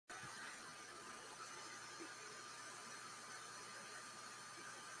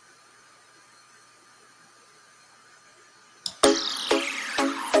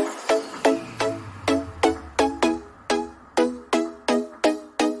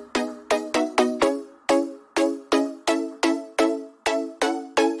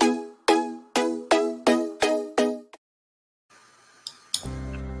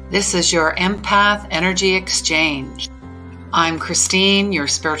This is your Empath Energy Exchange. I'm Christine, your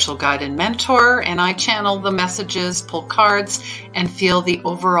spiritual guide and mentor, and I channel the messages, pull cards, and feel the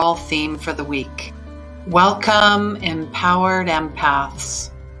overall theme for the week. Welcome, empowered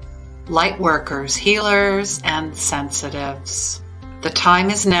empaths, light workers, healers, and sensitives. The time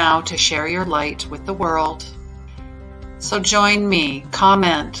is now to share your light with the world. So join me,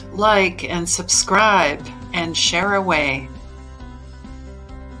 comment, like, and subscribe, and share away.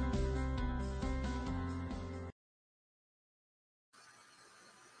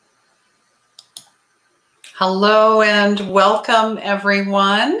 Hello and welcome,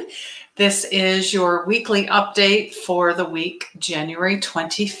 everyone. This is your weekly update for the week, January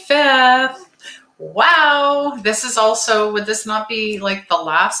 25th. Wow, this is also, would this not be like the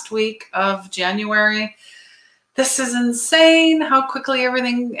last week of January? This is insane how quickly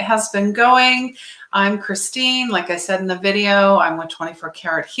everything has been going. I'm Christine, like I said in the video, I'm with 24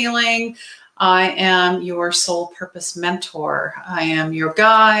 Karat Healing. I am your soul purpose mentor. I am your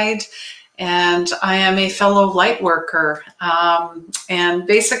guide. And I am a fellow light worker. And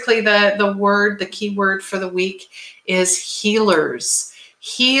basically the key word for the week is healers.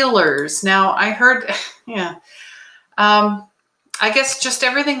 Healers. Now I heard, I guess just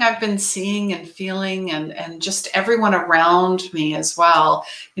everything I've been seeing and feeling and just everyone around me as well,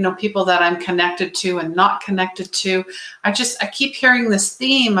 you know, people that I'm connected to and not connected to. I keep hearing this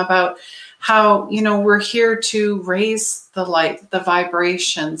theme about how, you know, we're here to raise the light, the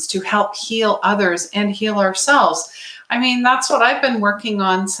vibrations, to help heal others and heal ourselves. I mean, that's what I've been working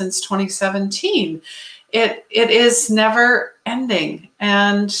on since 2017. It is never ending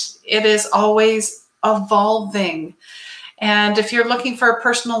and it is always evolving. And if you're looking for a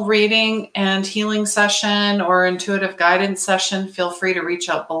personal reading and healing session or intuitive guidance session, feel free to reach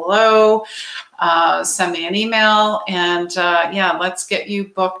out below, send me an email, and yeah, let's get you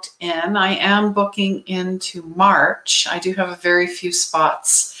booked in. I am booking into March. I do have a very few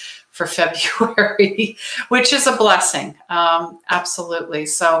spots for February, which is a blessing. Absolutely.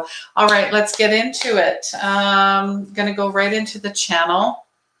 So, all right, let's get into it. I'm going to go right into the channel.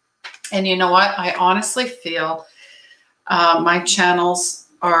 And you know what? I honestly feel my channels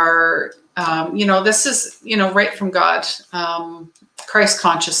are, you know, this is, you know, right from God, Christ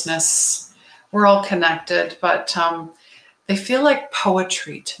consciousness. We're all connected, but they feel like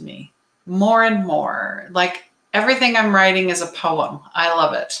poetry to me more and more. Like everything I'm writing is a poem. I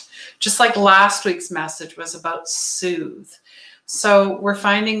love it. Just like last week's message was about soothe. So we're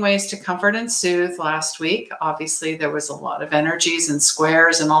finding ways to comfort and soothe last week. Obviously, there was a lot of energies and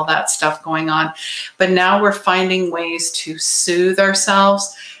squares and all that stuff going on. But now we're finding ways to soothe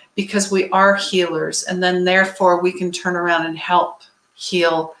ourselves because we are healers. And then therefore, we can turn around and help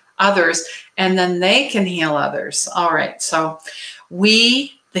heal others. And then they can heal others. All right. So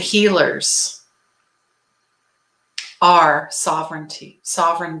we, the healers, are sovereignty,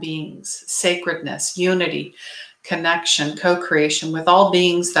 sovereign beings, sacredness, unity, connection, co-creation with all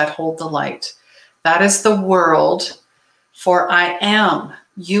beings that hold the light. That is the world, for I am,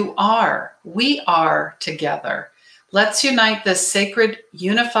 you are, we are together. Let's unite this sacred,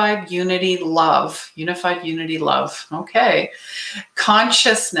 unified unity love, okay,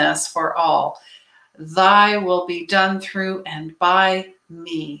 consciousness for all. Thy will be done through and by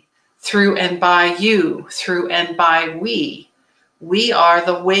me, through and by you, through and by we. We are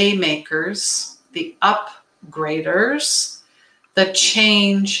the way makers, the upgraders, the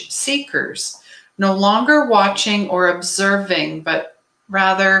change seekers, no longer watching or observing, but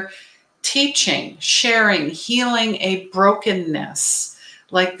rather teaching, sharing, healing a brokenness.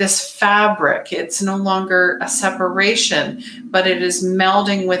 Like this fabric, it's no longer a separation, but it is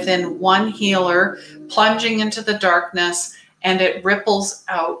melding within one healer, plunging into the darkness, and it ripples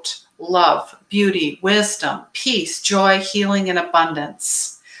out love, beauty, wisdom, peace, joy, healing, and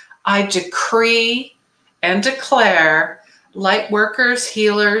abundance. I decree and declare light workers,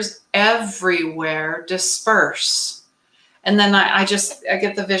 healers everywhere disperse. And then I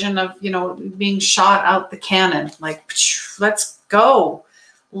get the vision of, you know, being shot out the cannon, like, let's go.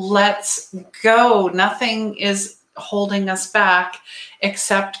 Let's go. Nothing is holding us back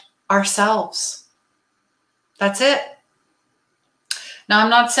except ourselves. That's it. Now,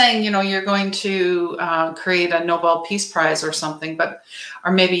 I'm not saying, you know, you're going to create a Nobel Peace Prize or something,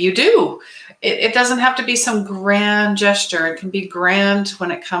 or maybe you do. It doesn't have to be some grand gesture. It can be grand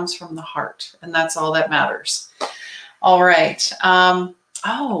when it comes from the heart, and that's all that matters. All right.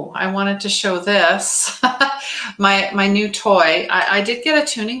 Oh, I wanted to show this, my new toy. I did get a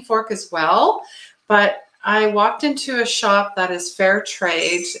tuning fork as well, but I walked into a shop that is fair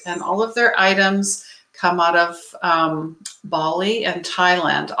trade, and all of their items come out of Bali and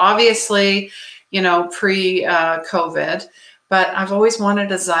Thailand. Obviously, you know, pre-COVID, but I've always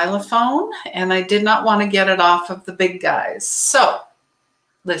wanted a xylophone, and I did not want to get it off of the big guys. So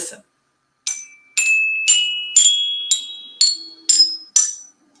listen.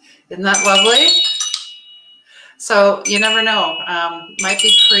 Isn't that lovely? So you never know, might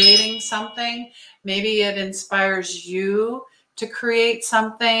be creating something. Maybe it inspires you to create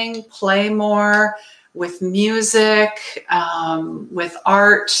something, play more with music, with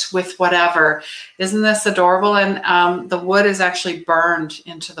art, with whatever. Isn't this adorable? And the wood is actually burned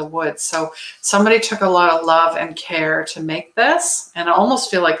into the wood. So somebody took a lot of love and care to make this. And I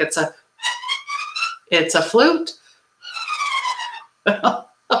almost feel like it's a flute.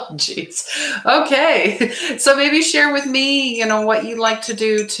 Oh, geez. Okay. So maybe share with me, you know, what you like to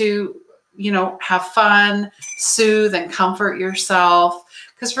do to, you know, have fun, soothe and comfort yourself.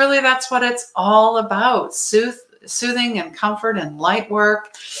 Because really that's what it's all about. Soothing and comfort and light work.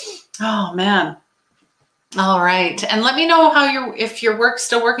 Oh, man. All right. And let me know how if your work's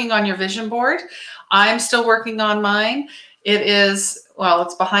still working on your vision board. I'm still working on mine. It is, well,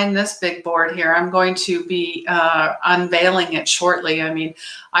 it's behind this big board here. I'm going to be unveiling it shortly. I mean,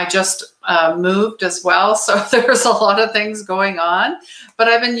 I just moved as well, so there's a lot of things going on. But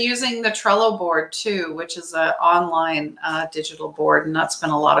I've been using the Trello board too, which is an online digital board, and that's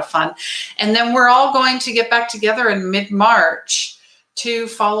been a lot of fun. And then we're all going to get back together in mid-March to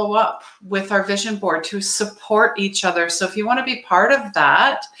follow up with our vision board, to support each other. So if you want to be part of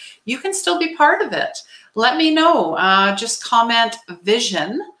that, you can still be part of it. Let me know. Just comment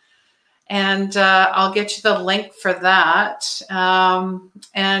vision, and I'll get you the link for that.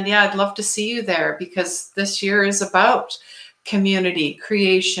 And yeah, I'd love to see you there, because this year is about community,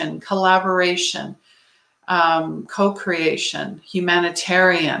 creation, collaboration, co-creation,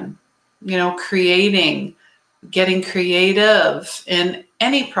 humanitarian, you know, creating, getting creative in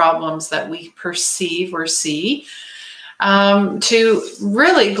any problems that we perceive or see, to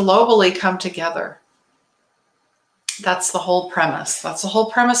really globally come together. That's the whole premise. That's the whole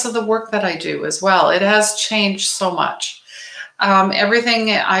premise of the work that I do as well. It has changed so much.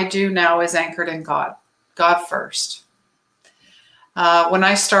 Everything I do now is anchored in God, God first. When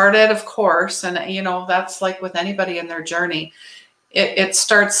I started, of course, and you know, that's like with anybody in their journey,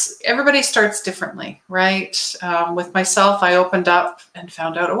 everybody starts differently, right? With myself, I opened up and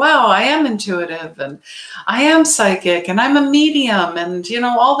found out, wow, I am intuitive, and I am psychic, and I'm a medium, and, you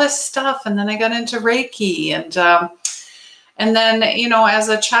know, all this stuff. And then I got into Reiki, and then, you know, as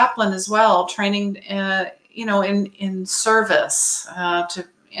a chaplain as well, training, you know, in service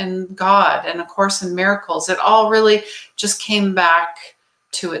in God, and of course in miracles. It all really just came back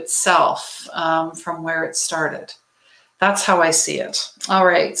to itself from where it started. That's how I see it. All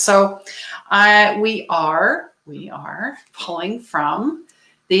right, so we are pulling from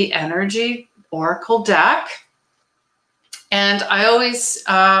the Energy Oracle deck, and I always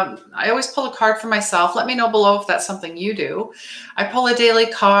pull a card for myself. Let me know below if that's something you do. I pull a daily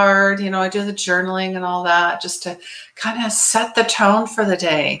card. You know, I do the journaling and all that, just to kind of set the tone for the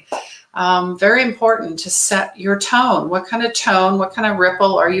day. Very important to set your tone. What kind of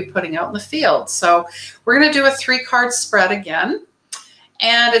ripple are you putting out in the field? So we're going to do a 3-card spread again,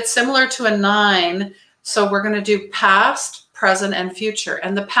 and it's similar to a 9. So we're going to do past, present, and future.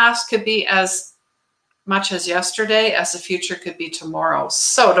 And the past could be as much as yesterday, as the future could be tomorrow.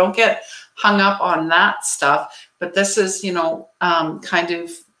 So don't get hung up on that stuff. But this is, you know, kind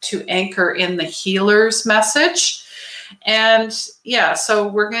of to anchor in the healer's message. And yeah, so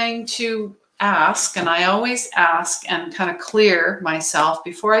we're going to ask, and I always ask and kind of clear myself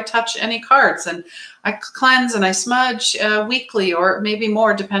before I touch any cards. And I cleanse and I smudge weekly, or maybe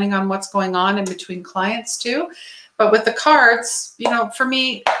more, depending on what's going on in between clients too. But with the cards, you know, for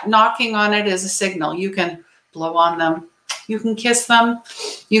me, knocking on it is a signal. You can blow on them. You can kiss them.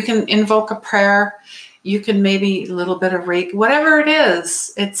 You can invoke a prayer. You can maybe a little bit of Reiki, whatever it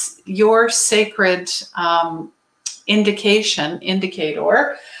is. It's your sacred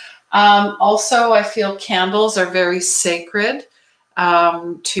indicator. Also, I feel candles are very sacred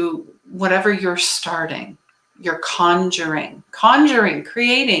to whatever you're starting. You're conjuring,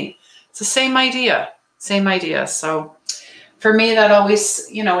 creating. It's the same idea. Same idea. So for me, that always,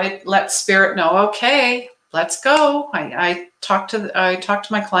 you know, it lets spirit know, okay, let's go. I talk to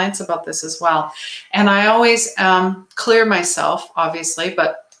my clients about this as well. And I always clear myself, obviously,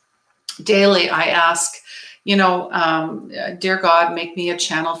 but daily I ask, you know, dear God, make me a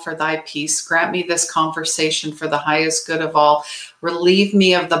channel for thy peace. Grant me this conversation for the highest good of all. Relieve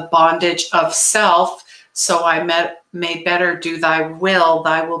me of the bondage of self, So I may better do thy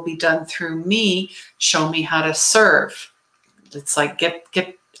will be done through me. Show me how to serve. It's like, get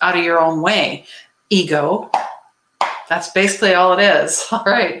out of your own way, ego. That's basically all it is. All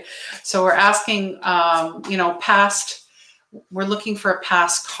right. So we're asking, we're looking for a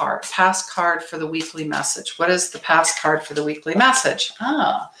past card for the weekly message. What is the past card for the weekly message?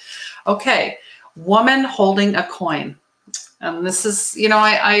 Okay. Woman holding a coin. And this is,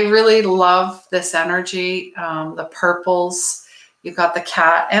 I really love this energy, the purples. You've got the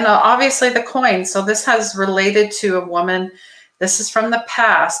cat and obviously the coin. So this has related to a woman. This is from the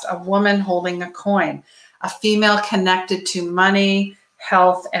past, a woman holding a coin, a female connected to money,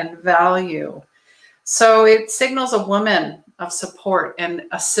 health, and value. So it signals a woman of support and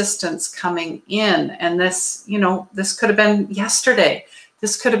assistance coming in. And this, this could have been yesterday.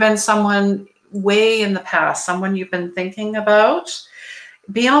 This could have been someone way in the past, someone you've been thinking about.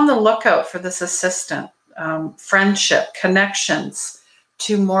 Be on the lookout for this assistant, friendship, connections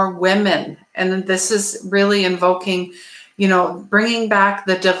to more women. And this is really invoking, bringing back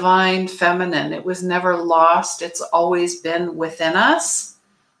the divine feminine. It was never lost. It's always been within us.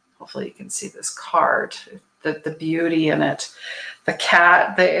 Hopefully you can see this card, the beauty in it. The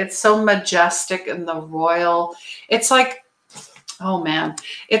cat, it's so majestic and the royal. It's like, oh man,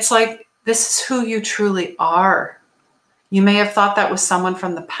 it's like, this is who you truly are. You may have thought that was someone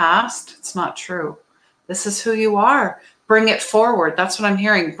from the past. It's not true. This is who you are. Bring it forward. That's what I'm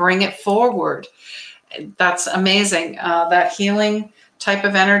hearing. Bring it forward. That's amazing. That healing type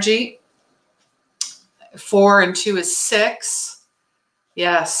of energy. 4 and 2 is 6.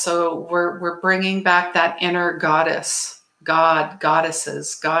 Yes. So we're bringing back that inner goddess,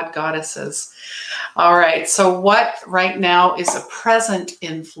 goddesses. All right. So what right now is a present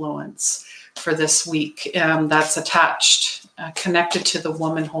influence for this week that's attached, connected to the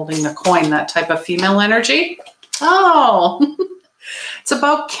woman holding the coin, that type of female energy? Oh, it's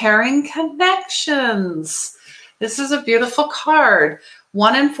about caring connections. This is a beautiful card.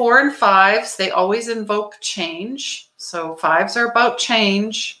 1 and 4 and 5s, they always invoke change. So 5s are about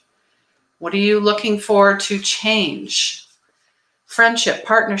change. What are you looking for to change? Friendship,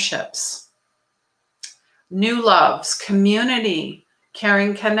 partnerships, new loves, community,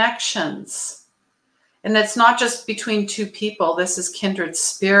 caring connections. And it's not just between two people. This is kindred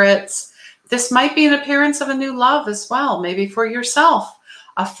spirits. This might be an appearance of a new love as well, maybe for yourself,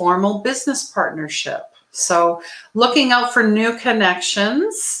 a formal business partnership. So looking out for new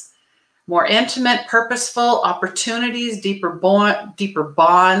connections, more intimate, purposeful opportunities, deeper bonds,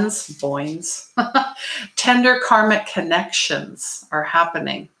 tender karmic connections are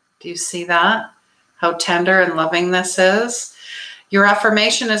happening. Do you see that? How tender and loving this is? Your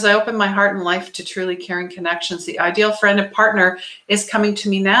affirmation is, I open my heart and life to truly caring connections. The ideal friend and partner is coming to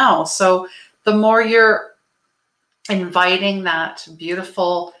me now. So the more you're inviting that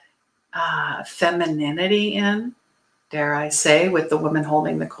beautiful femininity in, dare I say, with the woman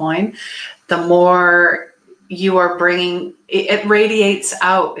holding the coin, the more you are bringing, it radiates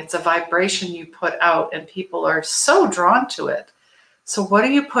out. It's a vibration you put out and people are so drawn to it. So what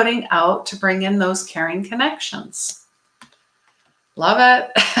are you putting out to bring in those caring connections? Love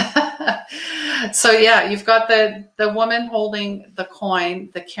it. So yeah, you've got the woman holding the coin,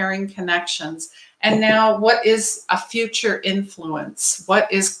 the caring connections. And now what is a future influence?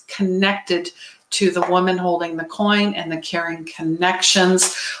 What is connected to the woman holding the coin and the caring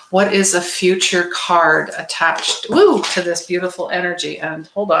connections? What is a future card attached to this beautiful energy? And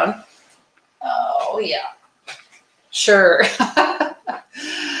hold on. Oh yeah, sure.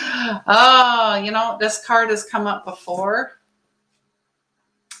 Oh, this card has come up before.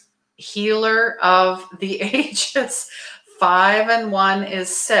 Healer of the ages. 5 and 1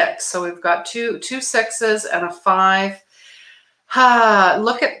 is 6. So we've got two 6s and a 5.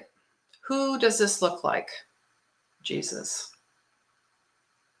 Look at, who does this look like? Jesus.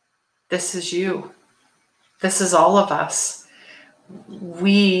 This is you. This is all of us.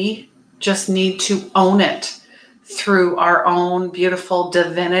 We just need to own it through our own beautiful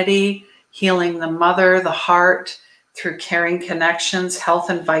divinity, healing the mother, the heart, through caring connections, health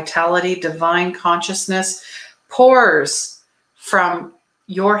and vitality, divine consciousness pours from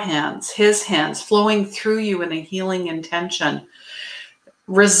your hands, his hands, flowing through you in a healing intention,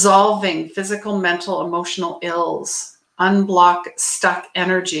 resolving physical, mental, emotional ills, unblock stuck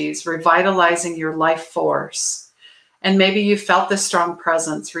energies, revitalizing your life force. And maybe you felt this strong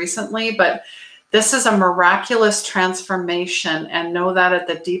presence recently, but this is a miraculous transformation, and know that at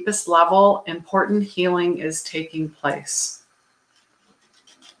the deepest level, important healing is taking place.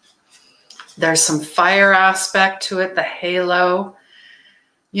 There's some fire aspect to it, the halo.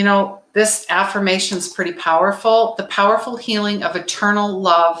 You know, this affirmation is pretty powerful. The powerful healing of eternal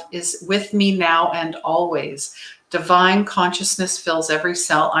love is with me now and always. Divine consciousness fills every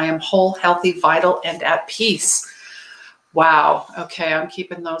cell. I am whole, healthy, vital, and at peace. Wow. Okay, I'm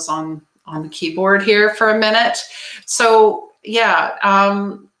keeping those on the keyboard here for a minute. So yeah,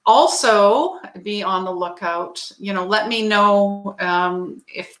 also be on the lookout. You know, let me know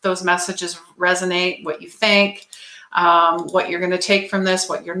if those messages resonate, what you think, what you're going to take from this,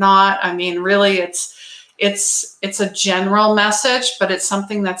 what you're not. I mean, really, it's a general message, but it's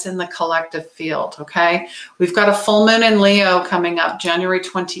something that's in the collective field. Okay, we've got a full moon in Leo coming up January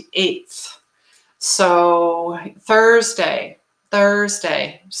 28th. So Thursday.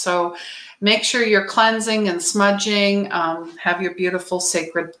 So make sure you're cleansing and smudging, have your beautiful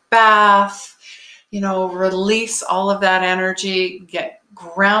sacred bath, you know, release all of that energy, get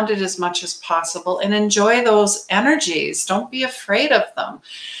grounded as much as possible and enjoy those energies. Don't be afraid of them.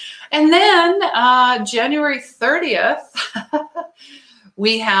 And then January 30th,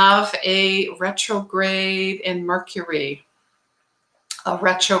 we have a retrograde in Mercury. A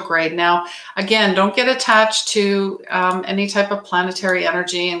retrograde. Now, again, don't get attached to any type of planetary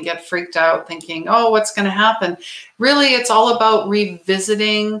energy and get freaked out thinking, oh, what's going to happen? Really, it's all about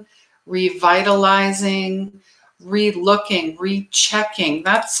revisiting, revitalizing, re-looking, rechecking.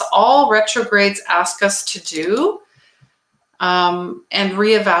 That's all retrogrades ask us to do. And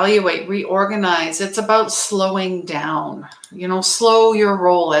reevaluate, reorganize. It's about slowing down, you know, slow your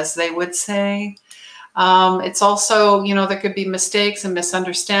roll, as they would say. It's also, you know, there could be mistakes and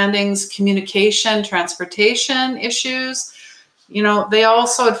misunderstandings, communication, transportation issues. You know, they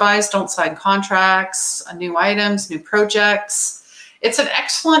also advise don't sign contracts, new items, new projects. It's an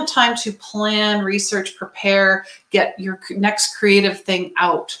excellent time to plan, research, prepare, get your next creative thing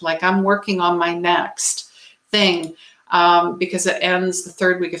out. Like I'm working on my next thing because it ends the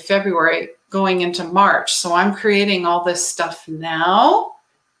 3rd week of February going into March. So I'm creating all this stuff now.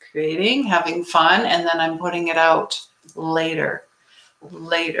 Creating, having fun, and then I'm putting it out later,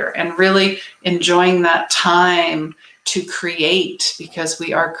 and really enjoying that time to create, because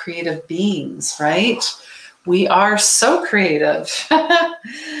we are creative beings, right? We are so creative.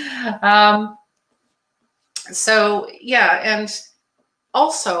 So yeah, and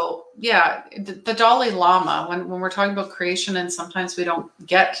also, yeah, the Dalai Lama, when we're talking about creation and sometimes we don't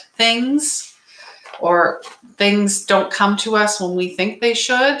get things, or things don't come to us when we think they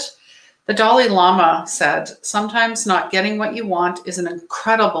should. The Dalai Lama said, sometimes not getting what you want is an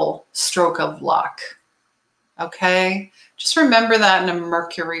incredible stroke of luck. Okay? Just remember that in a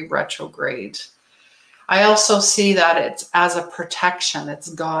Mercury retrograde. I also see that it's as a protection. It's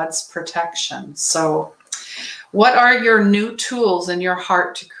God's protection. So what are your new tools in your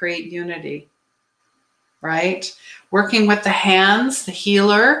heart to create unity? Right? Working with the hands, the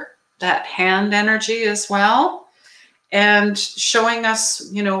healer, that hand energy as well, and showing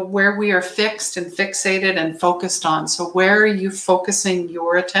us, you know, where we are fixed and fixated and focused on. So where are you focusing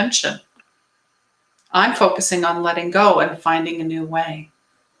your attention? I'm focusing on letting go and finding a new way.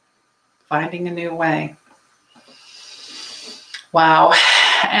 Finding a new way. Wow.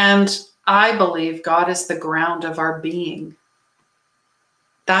 And I believe God is the ground of our being.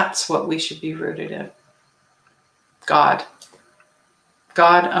 That's what we should be rooted in. God.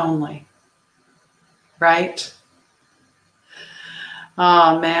 God only, right?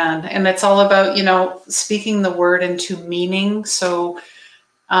 Oh, man. And it's all about, you know, speaking the word into meaning. So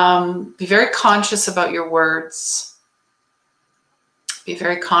be very conscious about your words. Be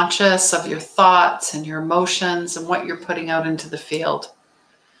very conscious of your thoughts and your emotions and what you're putting out into the field.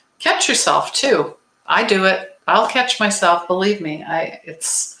 Catch yourself too. I do it. I'll catch myself. Believe me,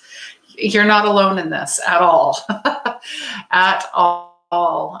 you're not alone in this at all. At all.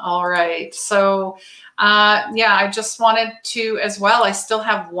 All right. So, yeah, I just wanted to as well. I still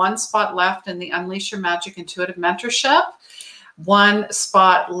have one spot left in the Unleash Your Magic Intuitive Mentorship. One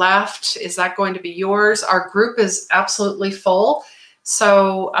spot left. Is that going to be yours? Our group is absolutely full.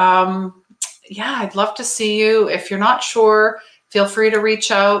 So, yeah, I'd love to see you. If you're not sure, feel free to reach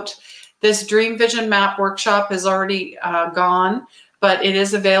out. This Dream Vision Map workshop is already gone, but it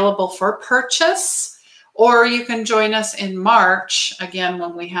is available for purchase. Or you can join us in March, again,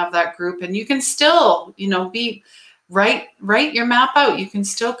 when we have that group. And you can still, you know, write your map out. You can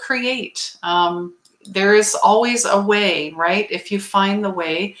still create. There is always a way, right? If you find the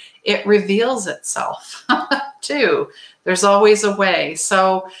way, it reveals itself too. There's always a way.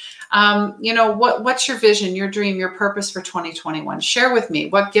 So, you know, what's your vision, your dream, your purpose for 2021? Share with me.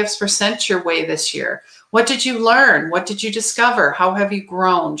 What gifts were sent your way this year? What did you learn? What did you discover? How have you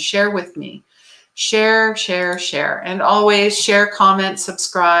grown? Share with me. Share, share, share. And always share, comment,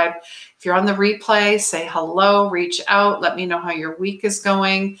 subscribe. If you're on the replay, say hello, reach out, let me know how your week is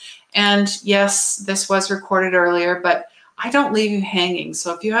going. And yes, this was recorded earlier, but I don't leave you hanging.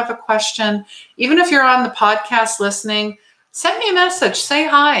 So if you have a question, even if you're on the podcast listening, send me a message, say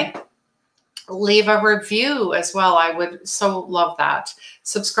hi. Leave a review as well. I would so love that.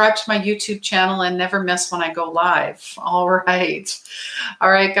 Subscribe to my YouTube channel and never miss when I go live. All right.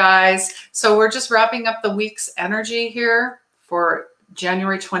 All right, guys. So we're just wrapping up the week's energy here for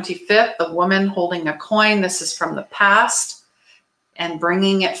January 25th, the woman holding a coin. This is from the past and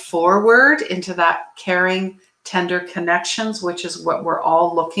bringing it forward into that caring, tender connections, which is what we're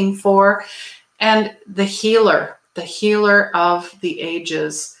all looking for. And the healer of the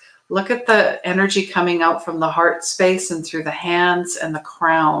ages. Look at the energy coming out from the heart space and through the hands and the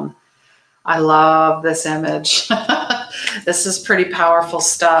crown. I love this image. This is pretty powerful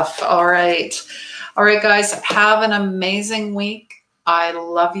stuff. All right. All right, guys, have an amazing week. I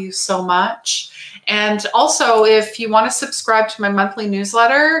love you so much. And also, if you want to subscribe to my monthly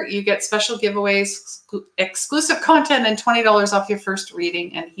newsletter, you get special giveaways, exclusive content, and $20 off your first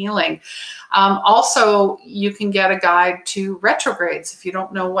reading and healing. Also, you can get a guide to retrogrades. If you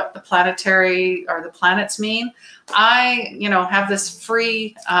don't know what the planetary or the planets mean, I, have this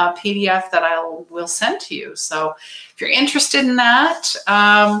free PDF that will send to you. So if you're interested in that,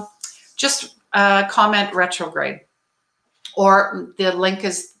 just comment retrograde. Or the link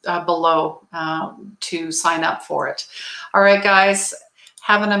is below to sign up for it. All right, guys,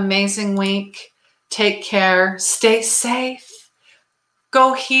 have an amazing week. Take care. Stay safe.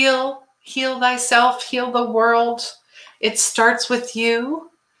 Go heal. Heal thyself. Heal the world. It starts with you.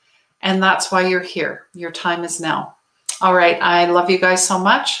 And that's why you're here. Your time is now. All right. I love you guys so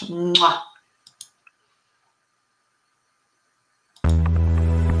much. Mwah.